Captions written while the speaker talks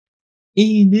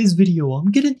In this video,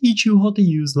 I'm gonna teach you how to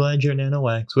use Ledger Nano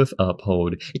X with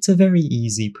Uphold. It's a very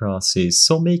easy process,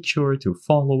 so make sure to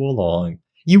follow along.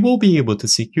 You will be able to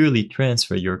securely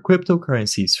transfer your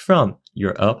cryptocurrencies from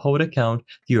your Uphold account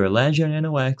to your Ledger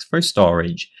Nano X for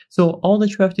storage. So all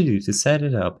that you have to do to set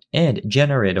it up and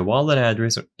generate a wallet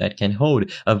address that can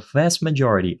hold a vast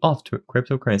majority of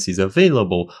cryptocurrencies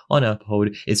available on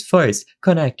Uphold is first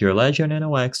connect your Ledger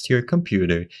Nano X to your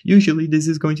computer. Usually this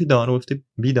is going to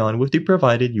be done with the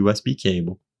provided USB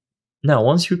cable. Now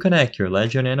once you connect your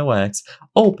Ledger Nano X,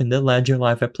 open the Ledger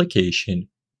Live application.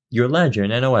 Your Ledger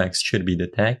Nano X should be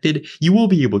detected. You will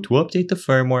be able to update the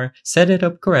firmware, set it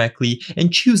up correctly,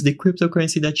 and choose the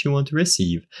cryptocurrency that you want to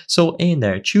receive. So in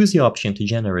there, choose the option to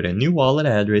generate a new wallet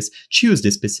address, choose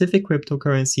the specific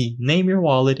cryptocurrency, name your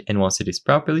wallet, and once it is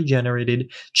properly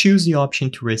generated, choose the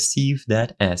option to receive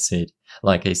that asset.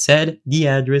 Like I said, the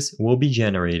address will be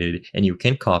generated and you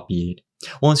can copy it.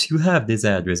 Once you have this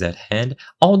address at hand,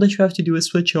 all that you have to do is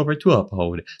switch over to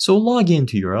Uphold. So log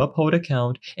into your Uphold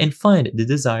account and find the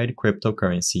desired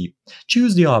cryptocurrency.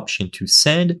 Choose the option to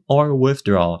send or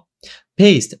withdraw.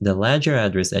 Paste the ledger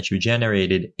address that you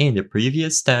generated in the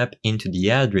previous step into the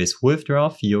address withdraw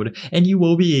field and you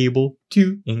will be able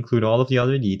to include all of the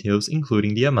other details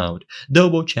including the amount.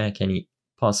 Double check any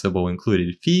possible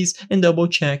included fees and double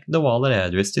check the wallet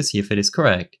address to see if it is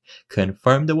correct.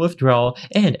 Confirm the withdrawal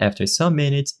and after some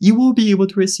minutes you will be able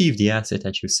to receive the asset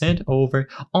that you sent over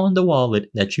on the wallet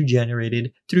that you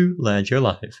generated through Ledger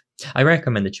Live. I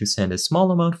recommend that you send a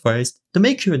small amount first to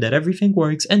make sure that everything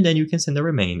works and then you can send the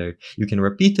remainder. You can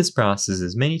repeat this process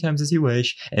as many times as you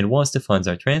wish and once the funds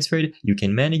are transferred, you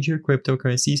can manage your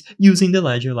cryptocurrencies using the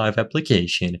Ledger Live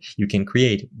application. You can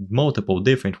create multiple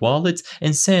different wallets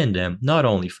and send them not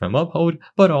only from Uphold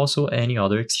but also any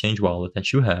other exchange wallet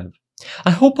that you have.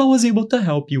 I hope I was able to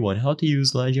help you on how to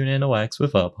use Ledger Nano X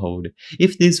with Uphold.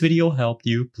 If this video helped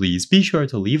you, please be sure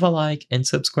to leave a like and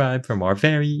subscribe for more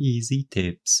very easy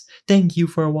tips. Thank you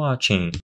for watching.